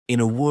In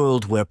a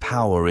world where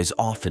power is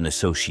often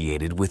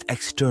associated with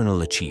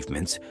external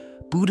achievements,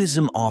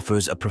 Buddhism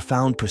offers a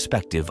profound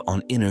perspective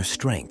on inner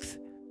strength.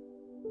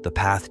 The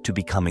path to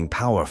becoming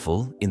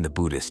powerful, in the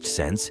Buddhist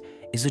sense,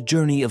 is a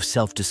journey of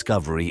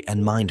self-discovery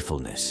and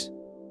mindfulness.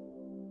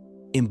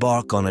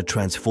 Embark on a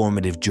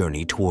transformative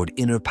journey toward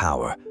inner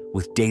power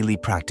with daily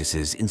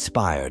practices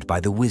inspired by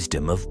the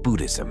wisdom of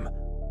Buddhism.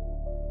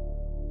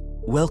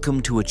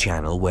 Welcome to a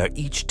channel where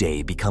each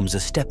day becomes a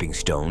stepping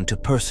stone to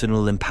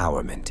personal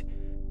empowerment.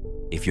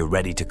 If you're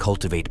ready to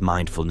cultivate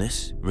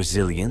mindfulness,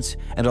 resilience,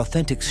 and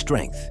authentic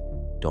strength,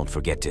 don't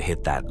forget to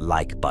hit that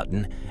like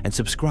button and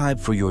subscribe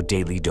for your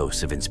daily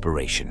dose of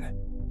inspiration.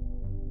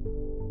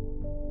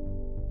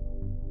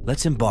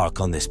 Let's embark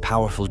on this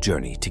powerful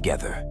journey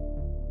together.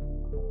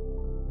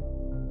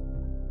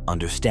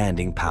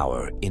 Understanding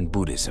power in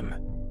Buddhism.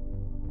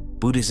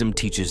 Buddhism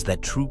teaches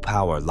that true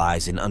power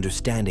lies in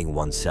understanding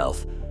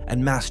oneself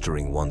and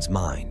mastering one's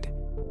mind.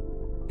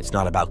 It's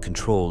not about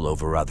control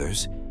over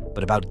others,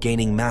 but about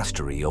gaining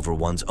mastery over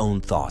one's own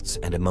thoughts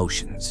and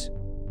emotions.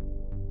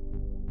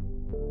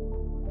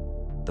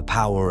 The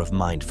power of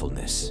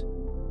mindfulness.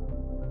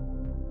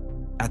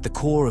 At the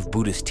core of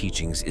Buddhist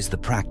teachings is the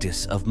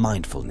practice of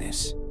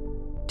mindfulness.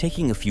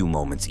 Taking a few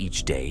moments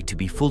each day to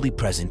be fully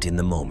present in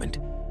the moment,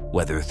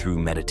 whether through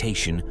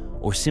meditation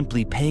or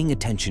simply paying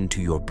attention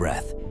to your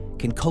breath,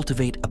 can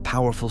cultivate a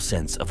powerful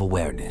sense of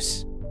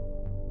awareness.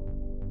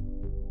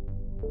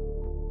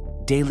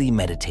 Daily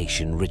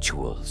meditation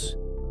rituals.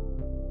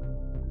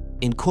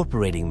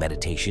 Incorporating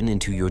meditation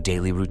into your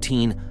daily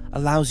routine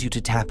allows you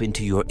to tap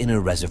into your inner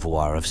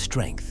reservoir of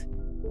strength.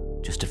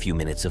 Just a few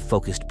minutes of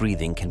focused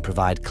breathing can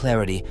provide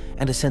clarity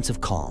and a sense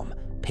of calm,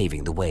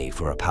 paving the way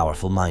for a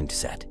powerful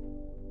mindset.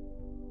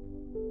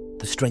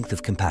 The strength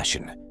of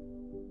compassion.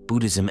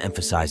 Buddhism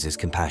emphasizes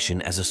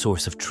compassion as a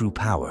source of true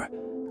power.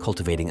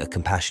 Cultivating a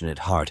compassionate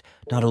heart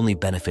not only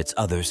benefits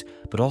others,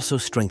 but also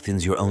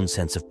strengthens your own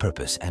sense of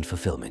purpose and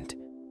fulfillment.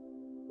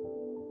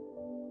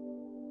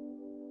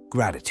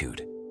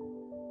 Gratitude.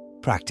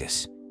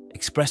 Practice.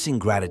 Expressing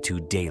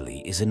gratitude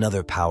daily is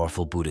another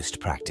powerful Buddhist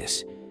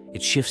practice.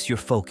 It shifts your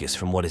focus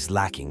from what is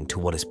lacking to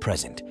what is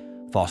present,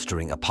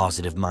 fostering a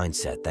positive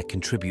mindset that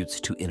contributes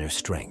to inner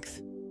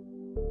strength.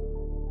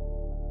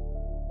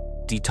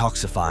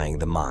 Detoxifying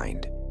the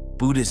mind.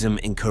 Buddhism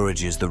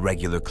encourages the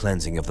regular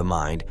cleansing of the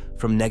mind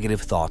from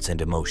negative thoughts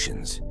and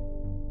emotions.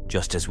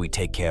 Just as we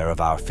take care of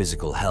our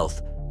physical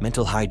health,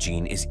 mental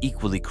hygiene is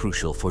equally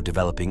crucial for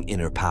developing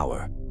inner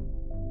power.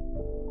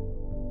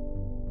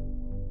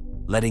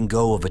 Letting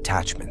go of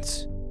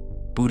attachments.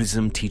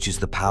 Buddhism teaches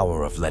the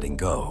power of letting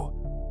go.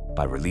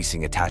 By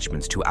releasing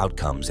attachments to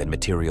outcomes and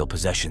material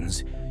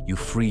possessions, you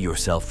free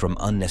yourself from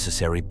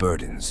unnecessary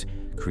burdens,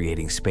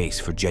 creating space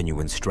for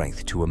genuine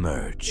strength to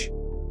emerge.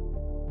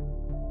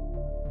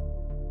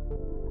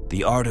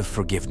 The art of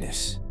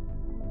forgiveness.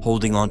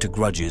 Holding on to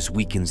grudges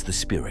weakens the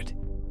spirit.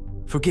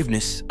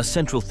 Forgiveness, a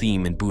central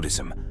theme in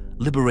Buddhism,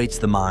 liberates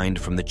the mind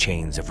from the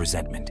chains of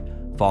resentment,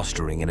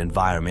 fostering an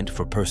environment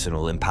for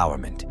personal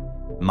empowerment.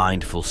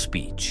 Mindful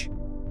speech.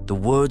 The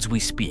words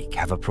we speak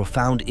have a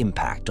profound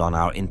impact on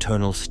our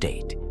internal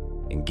state.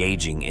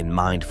 Engaging in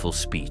mindful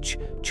speech,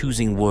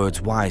 choosing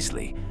words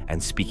wisely,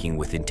 and speaking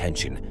with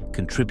intention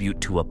contribute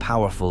to a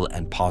powerful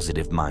and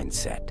positive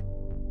mindset.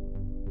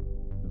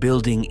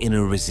 Building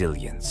inner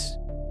resilience.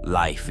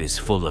 Life is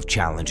full of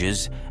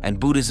challenges, and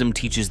Buddhism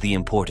teaches the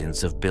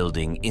importance of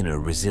building inner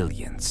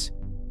resilience.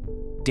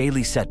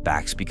 Daily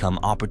setbacks become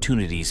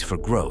opportunities for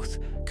growth,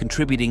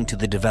 contributing to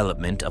the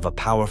development of a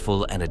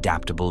powerful and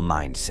adaptable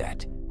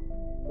mindset.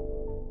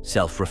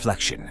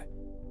 Self-reflection.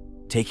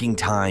 Taking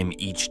time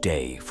each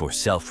day for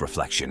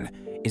self-reflection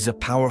is a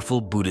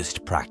powerful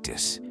Buddhist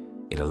practice.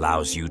 It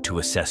allows you to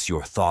assess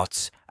your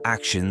thoughts,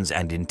 actions,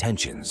 and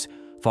intentions,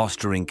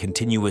 fostering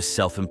continuous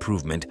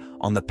self-improvement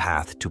on the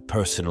path to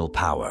personal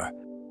power.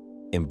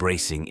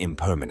 Embracing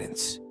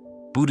impermanence.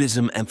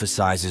 Buddhism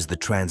emphasizes the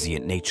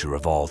transient nature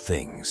of all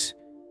things.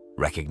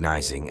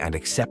 Recognizing and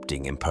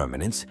accepting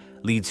impermanence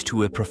leads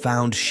to a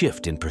profound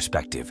shift in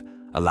perspective,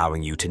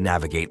 allowing you to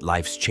navigate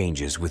life's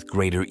changes with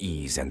greater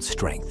ease and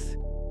strength.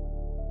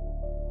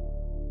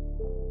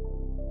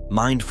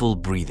 Mindful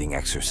breathing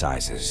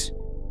exercises.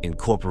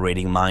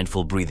 Incorporating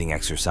mindful breathing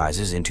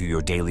exercises into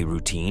your daily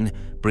routine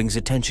brings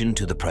attention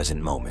to the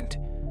present moment.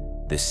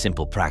 This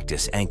simple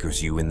practice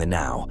anchors you in the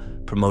now,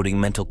 promoting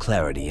mental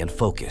clarity and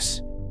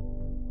focus.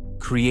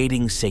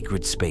 Creating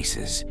sacred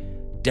spaces.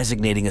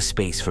 Designating a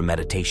space for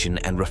meditation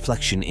and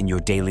reflection in your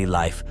daily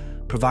life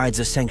provides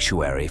a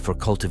sanctuary for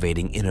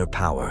cultivating inner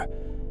power.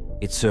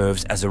 It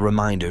serves as a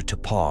reminder to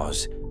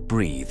pause,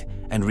 breathe,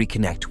 and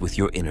reconnect with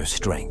your inner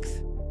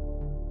strength.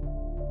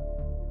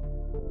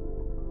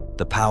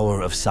 The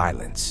power of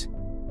silence.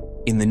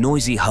 In the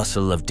noisy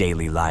hustle of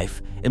daily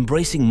life,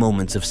 embracing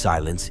moments of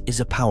silence is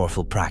a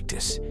powerful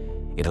practice.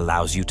 It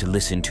allows you to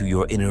listen to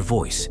your inner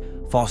voice,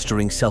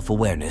 fostering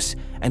self-awareness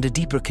and a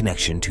deeper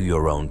connection to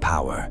your own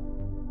power.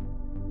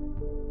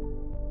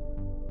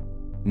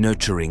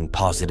 Nurturing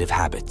positive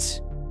habits.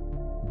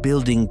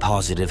 Building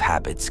positive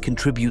habits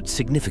contributes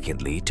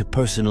significantly to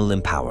personal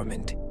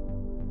empowerment.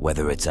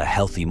 Whether it's a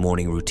healthy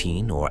morning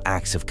routine or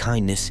acts of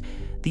kindness,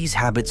 these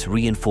habits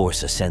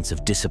reinforce a sense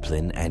of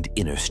discipline and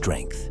inner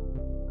strength.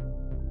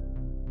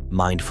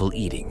 Mindful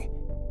eating.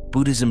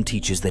 Buddhism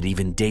teaches that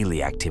even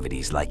daily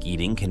activities like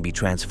eating can be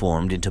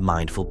transformed into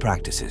mindful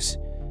practices.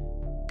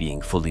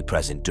 Being fully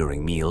present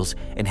during meals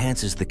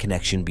enhances the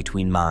connection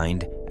between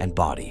mind and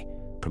body,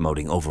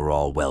 promoting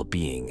overall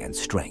well-being and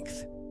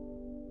strength.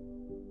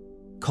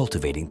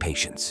 Cultivating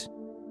patience.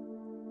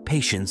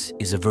 Patience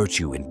is a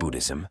virtue in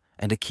Buddhism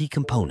and a key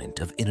component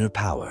of inner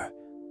power.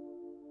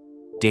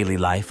 Daily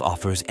life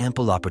offers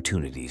ample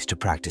opportunities to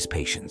practice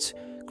patience,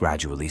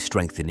 gradually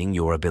strengthening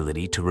your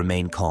ability to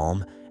remain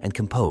calm and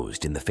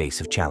composed in the face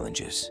of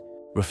challenges.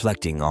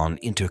 Reflecting on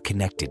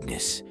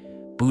interconnectedness,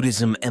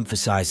 Buddhism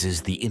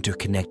emphasizes the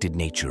interconnected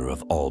nature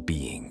of all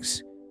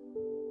beings.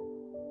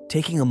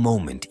 Taking a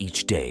moment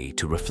each day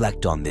to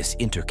reflect on this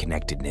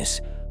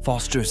interconnectedness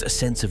fosters a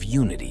sense of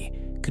unity,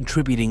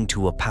 contributing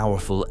to a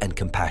powerful and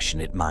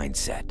compassionate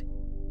mindset.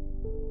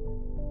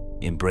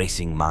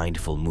 Embracing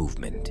mindful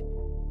movement.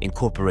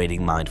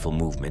 Incorporating mindful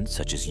movements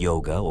such as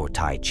yoga or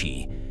Tai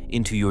Chi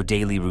into your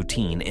daily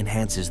routine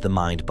enhances the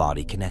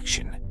mind-body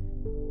connection.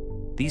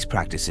 These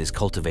practices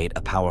cultivate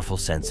a powerful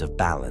sense of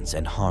balance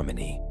and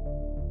harmony.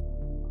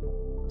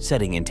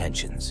 Setting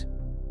intentions.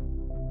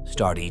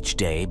 Start each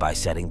day by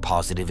setting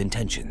positive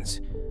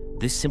intentions.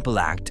 This simple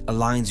act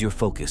aligns your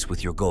focus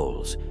with your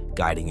goals,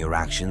 guiding your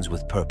actions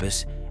with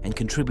purpose and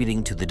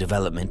contributing to the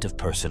development of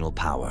personal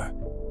power.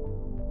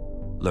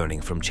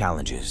 Learning from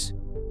challenges.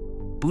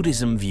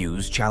 Buddhism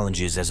views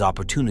challenges as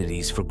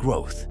opportunities for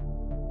growth.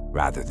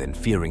 Rather than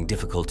fearing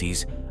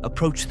difficulties,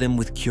 approach them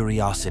with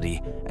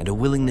curiosity and a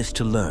willingness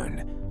to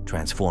learn,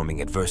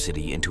 transforming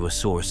adversity into a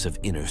source of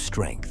inner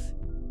strength.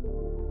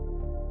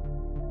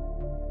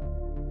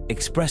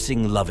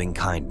 Expressing loving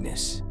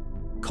kindness.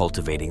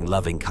 Cultivating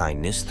loving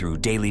kindness through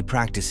daily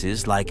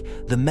practices like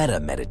the metta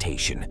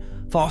meditation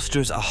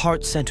fosters a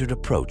heart-centered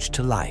approach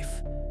to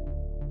life.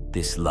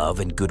 This love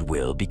and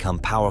goodwill become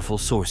powerful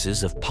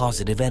sources of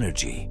positive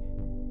energy.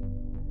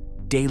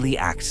 Daily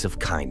acts of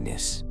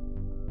kindness.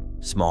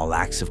 Small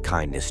acts of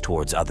kindness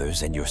towards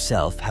others and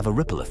yourself have a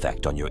ripple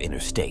effect on your inner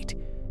state.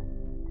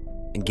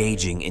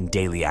 Engaging in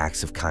daily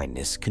acts of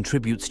kindness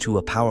contributes to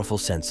a powerful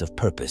sense of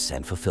purpose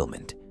and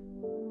fulfillment.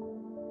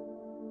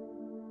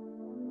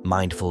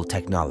 Mindful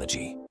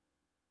technology.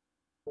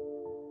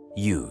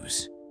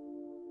 Use.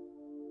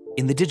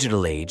 In the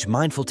digital age,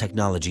 mindful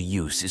technology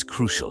use is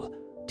crucial.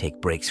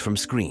 Take breaks from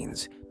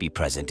screens, be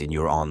present in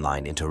your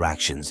online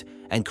interactions,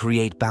 and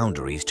create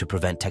boundaries to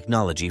prevent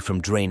technology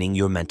from draining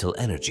your mental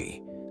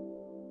energy.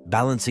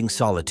 Balancing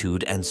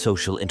solitude and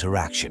social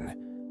interaction.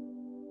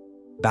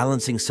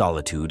 Balancing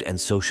solitude and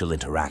social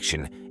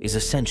interaction is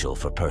essential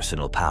for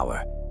personal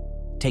power.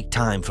 Take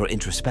time for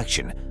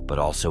introspection, but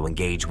also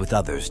engage with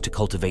others to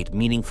cultivate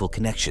meaningful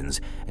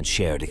connections and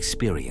shared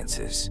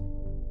experiences.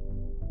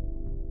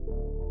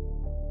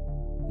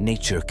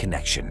 Nature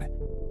connection.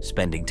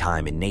 Spending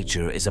time in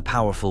nature is a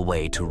powerful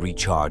way to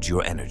recharge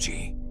your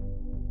energy.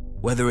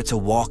 Whether it's a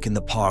walk in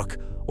the park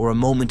or a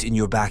moment in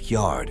your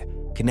backyard,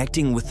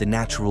 connecting with the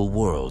natural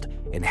world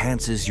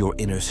enhances your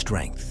inner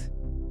strength.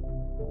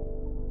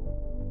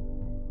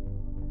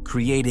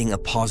 Creating a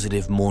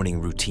positive morning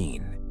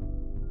routine.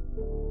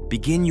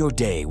 Begin your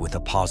day with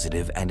a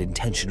positive and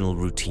intentional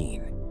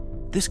routine.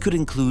 This could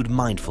include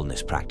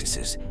mindfulness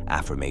practices,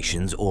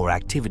 affirmations, or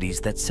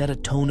activities that set a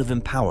tone of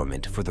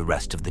empowerment for the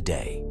rest of the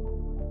day.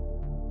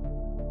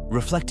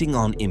 Reflecting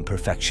on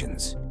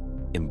imperfections.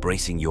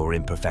 Embracing your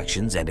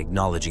imperfections and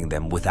acknowledging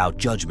them without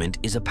judgment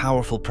is a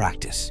powerful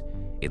practice.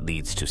 It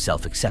leads to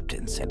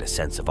self-acceptance and a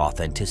sense of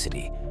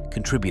authenticity,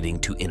 contributing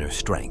to inner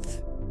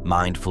strength.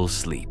 Mindful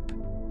sleep.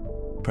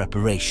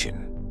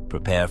 Preparation.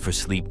 Prepare for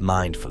sleep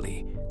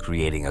mindfully,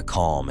 creating a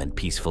calm and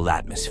peaceful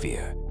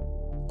atmosphere.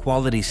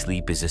 Quality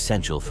sleep is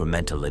essential for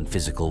mental and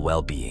physical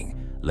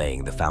well-being,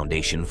 laying the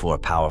foundation for a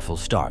powerful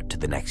start to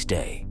the next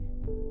day.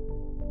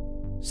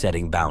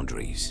 Setting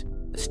boundaries.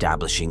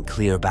 Establishing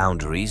clear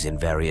boundaries in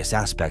various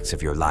aspects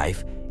of your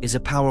life is a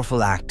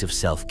powerful act of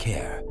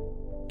self-care.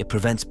 It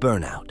prevents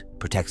burnout,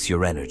 protects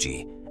your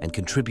energy, and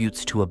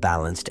contributes to a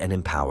balanced and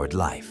empowered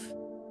life.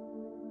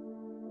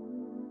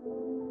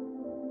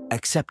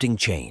 Accepting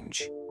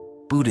change.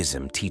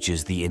 Buddhism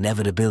teaches the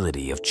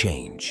inevitability of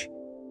change.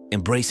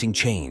 Embracing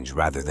change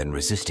rather than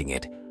resisting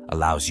it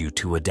allows you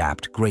to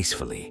adapt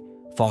gracefully,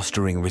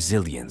 fostering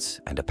resilience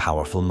and a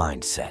powerful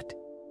mindset.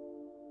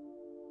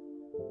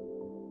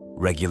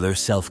 Regular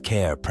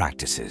self-care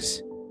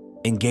practices.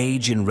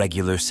 Engage in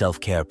regular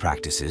self-care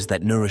practices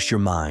that nourish your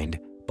mind,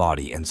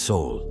 body, and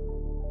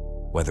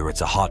soul. Whether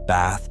it's a hot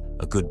bath,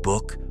 a good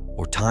book,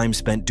 or time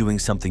spent doing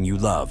something you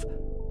love,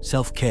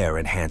 self-care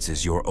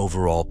enhances your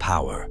overall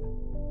power.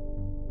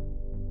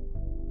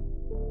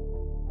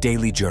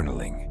 Daily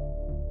journaling.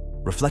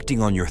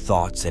 Reflecting on your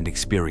thoughts and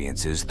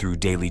experiences through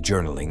daily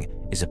journaling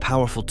is a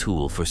powerful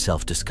tool for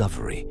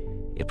self-discovery.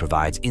 It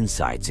provides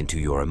insights into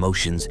your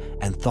emotions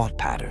and thought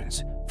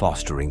patterns,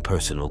 fostering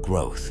personal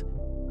growth.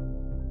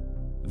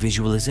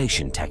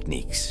 Visualization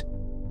techniques.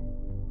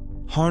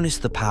 Harness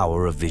the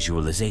power of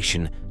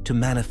visualization to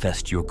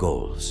manifest your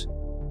goals.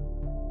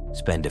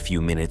 Spend a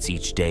few minutes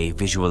each day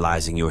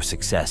visualizing your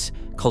success,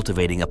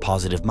 cultivating a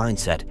positive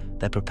mindset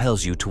that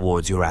propels you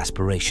towards your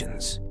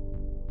aspirations.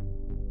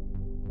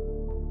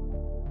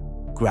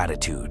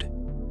 Gratitude.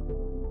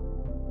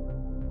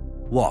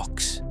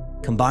 Walks.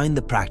 Combine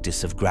the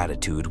practice of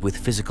gratitude with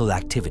physical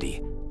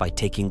activity by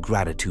taking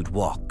gratitude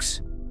walks.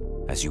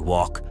 As you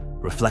walk,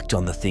 reflect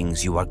on the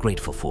things you are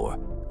grateful for,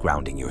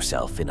 grounding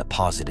yourself in a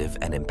positive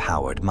and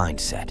empowered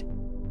mindset.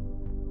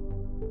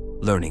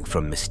 Learning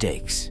from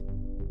mistakes.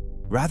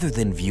 Rather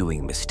than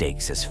viewing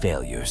mistakes as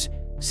failures,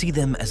 see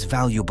them as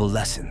valuable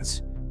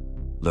lessons.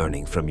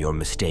 Learning from your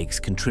mistakes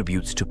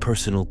contributes to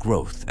personal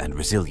growth and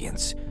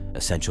resilience,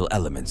 essential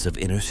elements of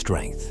inner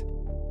strength.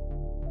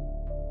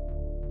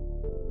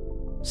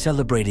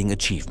 Celebrating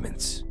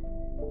achievements.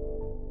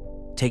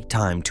 Take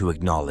time to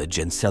acknowledge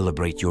and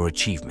celebrate your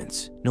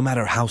achievements, no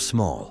matter how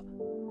small.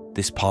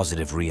 This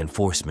positive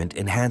reinforcement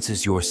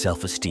enhances your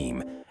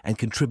self-esteem and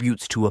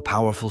contributes to a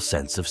powerful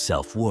sense of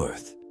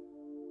self-worth.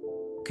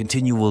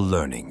 Continual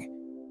learning.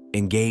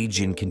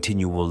 Engage in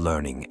continual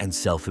learning and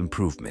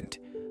self-improvement.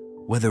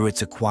 Whether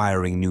it's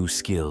acquiring new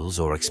skills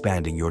or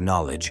expanding your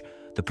knowledge,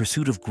 the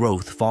pursuit of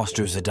growth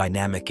fosters a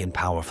dynamic and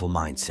powerful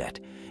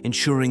mindset,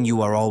 ensuring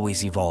you are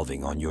always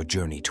evolving on your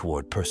journey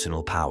toward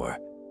personal power.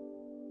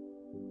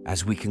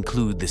 As we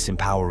conclude this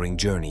empowering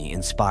journey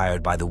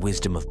inspired by the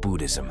wisdom of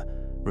Buddhism,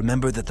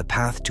 remember that the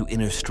path to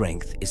inner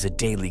strength is a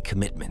daily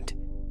commitment.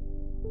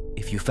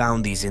 If you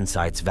found these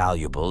insights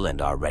valuable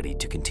and are ready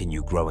to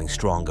continue growing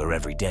stronger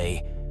every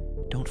day,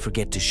 don't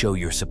forget to show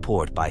your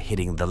support by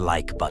hitting the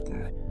like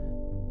button.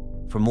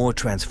 For more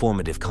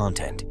transformative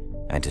content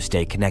and to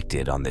stay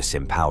connected on this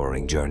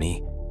empowering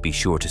journey, be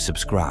sure to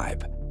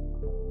subscribe.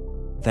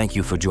 Thank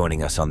you for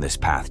joining us on this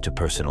path to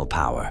personal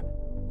power.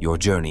 Your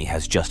journey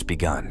has just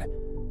begun.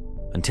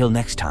 Until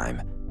next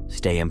time,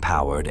 stay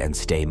empowered and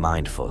stay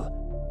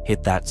mindful.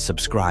 Hit that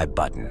subscribe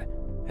button,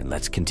 and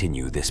let's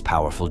continue this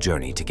powerful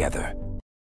journey together.